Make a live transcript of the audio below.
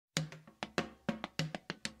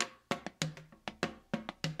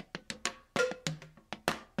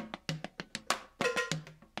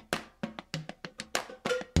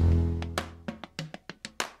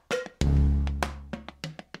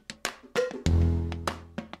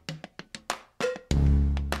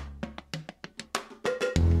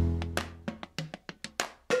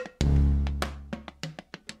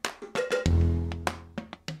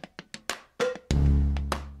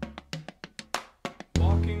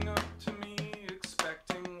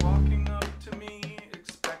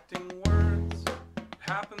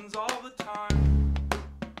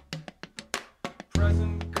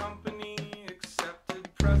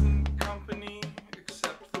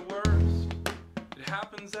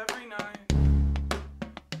happens every night.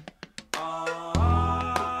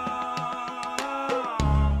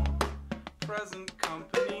 Present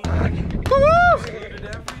company. Excluded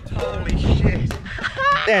every time. Holy shit.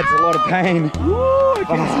 That's a lot of pain. Woo, I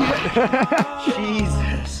can see it.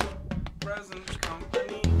 Jesus. Present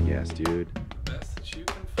company. Yes, dude. The best that you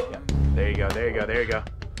can find. Yep. There you go, there you go, there you go.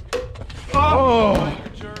 Oh! Like a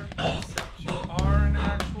jerk, except you are an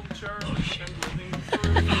actual jerk and living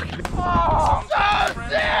through. Oh, so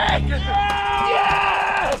sick!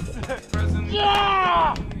 Yes! Present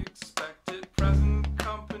company, expected present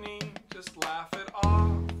company, just laugh it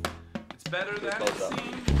off. It's better than it seems.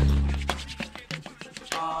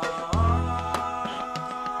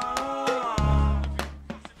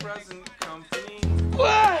 Present company,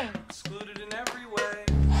 excluded in every way.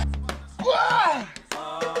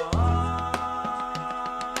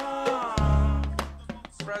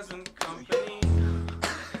 Present company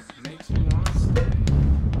makes me want to stay.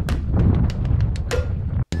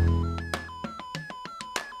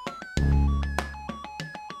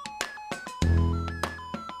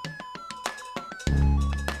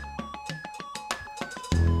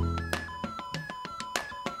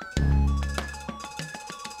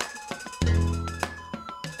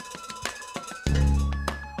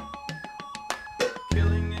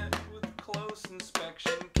 Killing it with close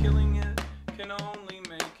inspection, killing it can only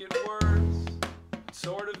make it worse. It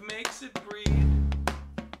sort of makes it breed.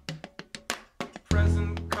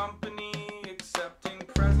 Present company accepting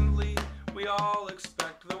presently, we all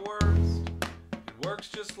expect the worst. It works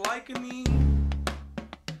just like a need.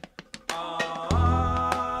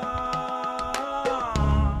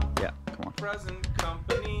 Yeah, come on. Present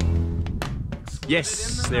company.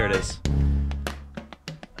 Yes, there it is.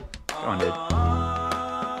 Come on, dude.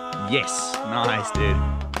 Yes, nice, dude.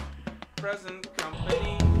 Present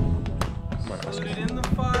company. What else? Included in the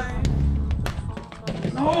fight.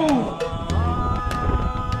 No!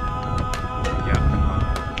 Yeah, come on.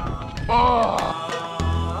 Oh!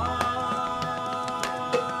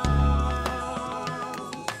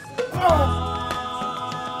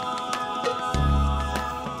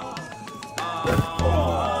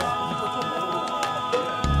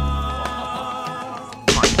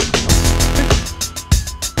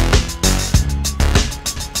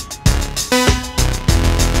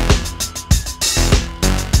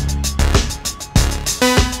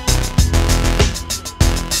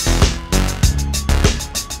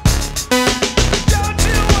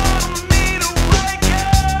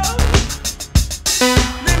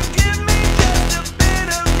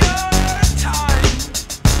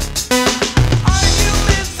 I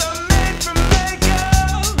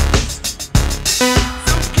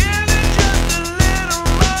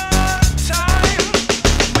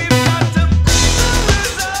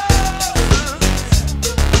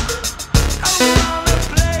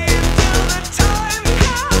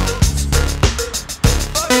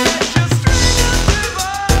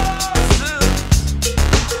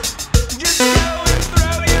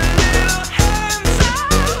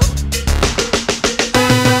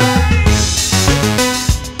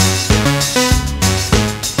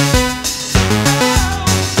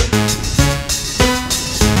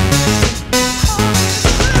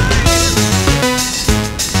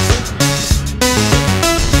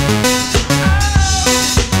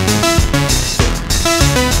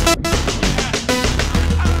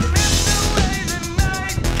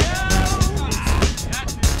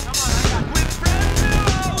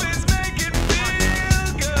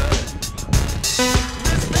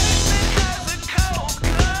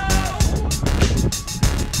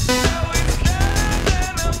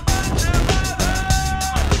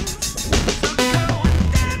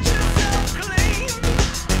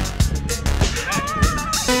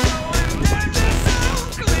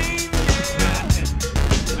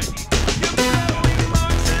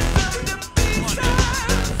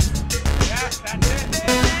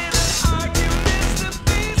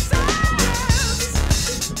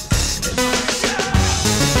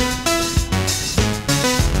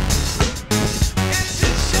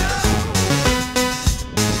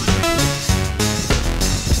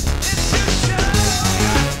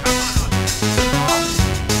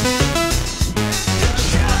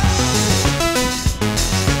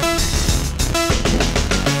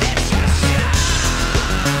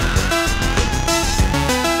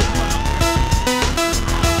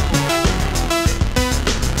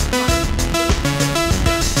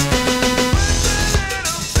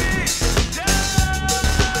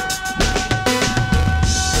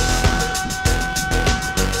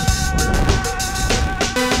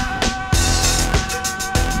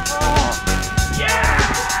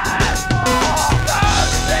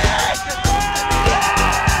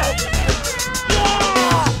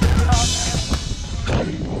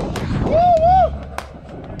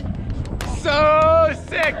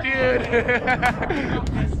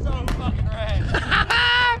Yeah.